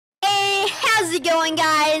How's it going,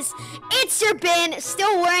 guys? It's your Ben,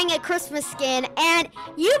 still wearing a Christmas skin, and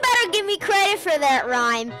you better give me credit for that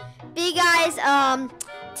rhyme. But guys,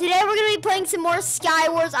 today we're gonna be playing some more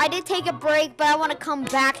Skywars. I did take a break, but I want to come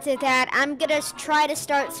back to that. I'm gonna try to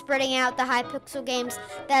start spreading out the Hypixel games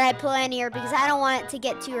that I play in here because I don't want it to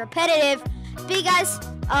get too repetitive. But guys,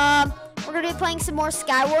 we're gonna be playing some more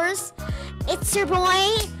Skywars. It's your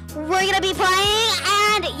boy. We're gonna be playing,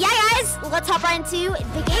 and yeah, guys, let's hop right into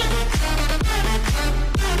the game.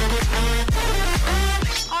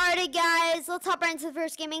 Alrighty, guys, let's hop right into the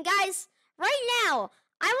first game. And guys, right now,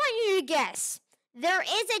 I want you to guess. There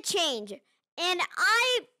is a change, and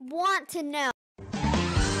I want to know.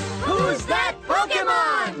 Who's that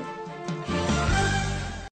Pokemon?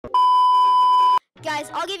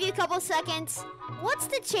 Guys, I'll give you a couple seconds. What's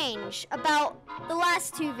the change about the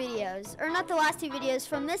last two videos? Or not the last two videos,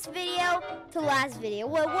 from this video to last video.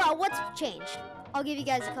 Well, what's changed? I'll give you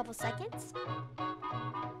guys a couple seconds.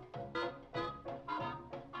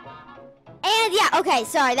 And yeah, okay,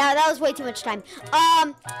 sorry, that was way too much time.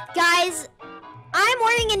 Guys, I'm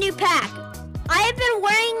wearing a new pack. I have been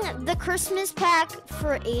wearing the Christmas pack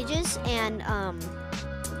for ages, and I'm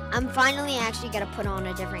finally actually gonna put on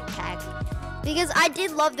a different pack. Because I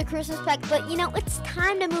did love the Christmas pack, but you know, it's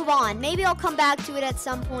time to move on. Maybe I'll come back to it at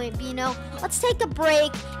some point, but you know, let's take a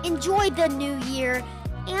break, enjoy the new year,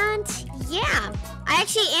 and yeah. I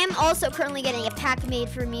actually am also currently getting a pack made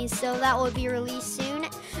for me, so that will be released soon.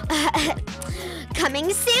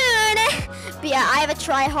 Coming soon! But yeah, I have a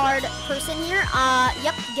try-hard person here.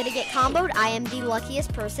 Yep, gonna get comboed. I am the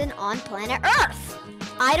luckiest person on planet Earth.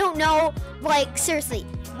 I don't know, like, seriously.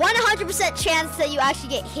 100% chance that you actually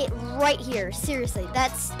get hit right here. Seriously,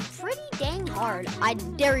 that's pretty dang hard. I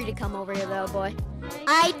dare you to come over here, though, boy.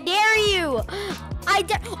 I dare you.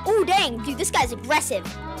 Oh, dang, dude, this guy's aggressive.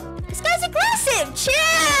 This guy's aggressive.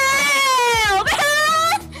 Chill,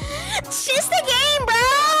 man. It's just a game, bro.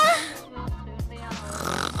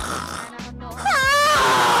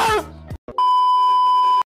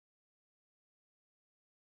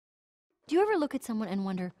 Do you ever look at someone and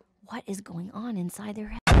wonder what is going on inside their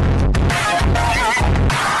head?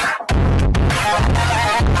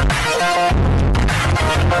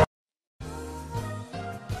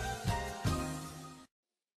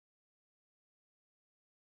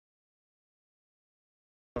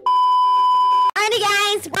 Alrighty,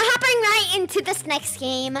 guys, we're hopping right into this next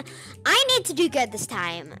game. I need to do good this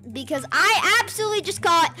time because I absolutely just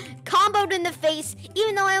got comboed in the face,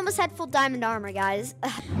 even though I almost had full diamond armor, guys.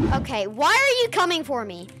 Okay, why are you coming for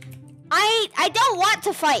me? I don't want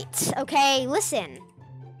to fight, okay? Listen.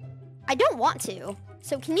 I don't want to.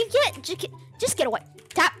 So can you just get away.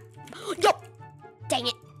 Tap. Yo. Dang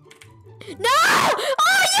it. No!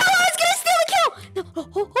 Oh, yo, I was gonna steal a kill! No.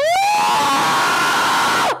 Oh.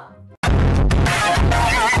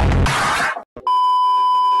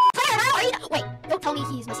 Wait, don't tell me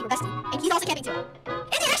he's missing your bestie. And he's also camping too.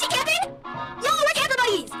 Is he actually camping? Yo, we're camper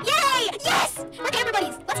buddies! Yay! Yes! We're camper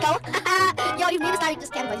buddies! Let's go! Yo, you made us not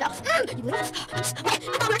just camping buddies. You little... Wait, I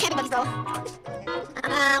thought we were camping buddies, bro.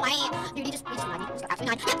 Why? Dude, he just reminded me. Let's go,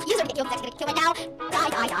 absolutely not. Yep, he's gonna get killed. That's gonna get killed right now.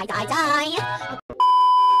 Die.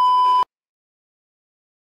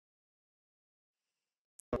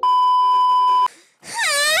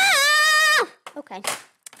 Okay.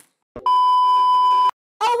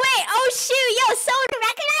 Oh, wait. Oh, shoot. Yo, someone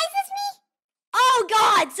recognizes me? Oh,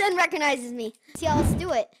 God. Someone recognizes me. See, let's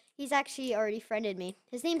do it. He's actually already friended me.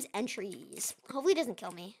 His name's Entries. Hopefully he doesn't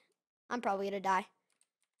kill me. I'm probably gonna die.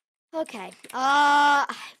 Okay.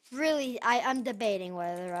 I'm debating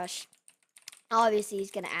whether to rush. Obviously,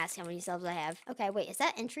 he's gonna ask how many subs I have. Okay, wait. Is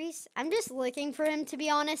that Entries? I'm just looking for him, to be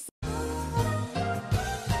honest.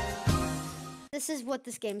 This is what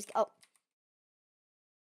this game's... Oh.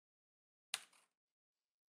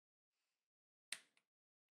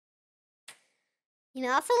 You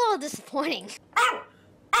know, that's a little disappointing.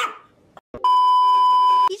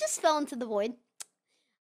 He just fell into the void.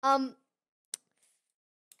 By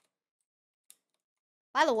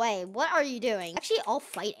the way, what are you doing? Actually, all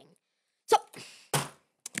fighting. So...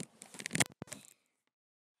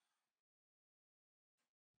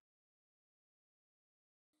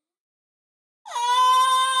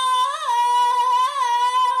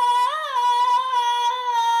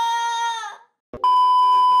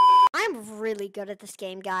 I'm really good at this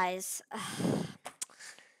game, guys. Obviously,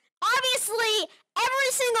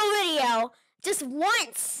 every single video, just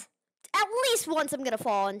once, at least once, I'm gonna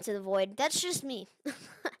fall into the void. That's just me.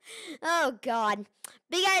 Oh, God.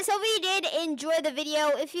 But guys, hope you did enjoy the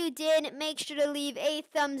video. If you did, make sure to leave a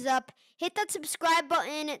thumbs up. Hit that subscribe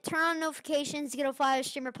button. Turn on notifications to get notified when I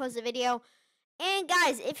stream or post a video. And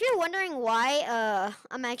guys, if you're wondering why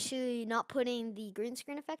I'm actually not putting the green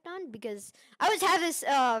screen effect on, because I always have this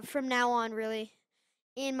from now on really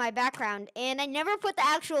in my background, and I never put the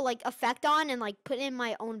actual like effect on and like put in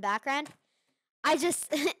my own background. I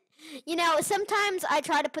just you know, sometimes I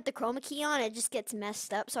try to put the chroma key on, it just gets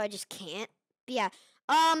messed up, so I just can't. But yeah.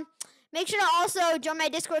 Make sure to also join my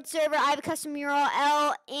Discord server. I have a custom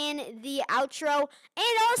URL in the outro,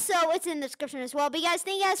 and also it's in the description as well. But guys,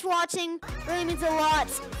 thank you guys for watching. Really means a lot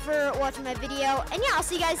for watching my video. And yeah, I'll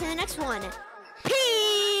see you guys in the next one.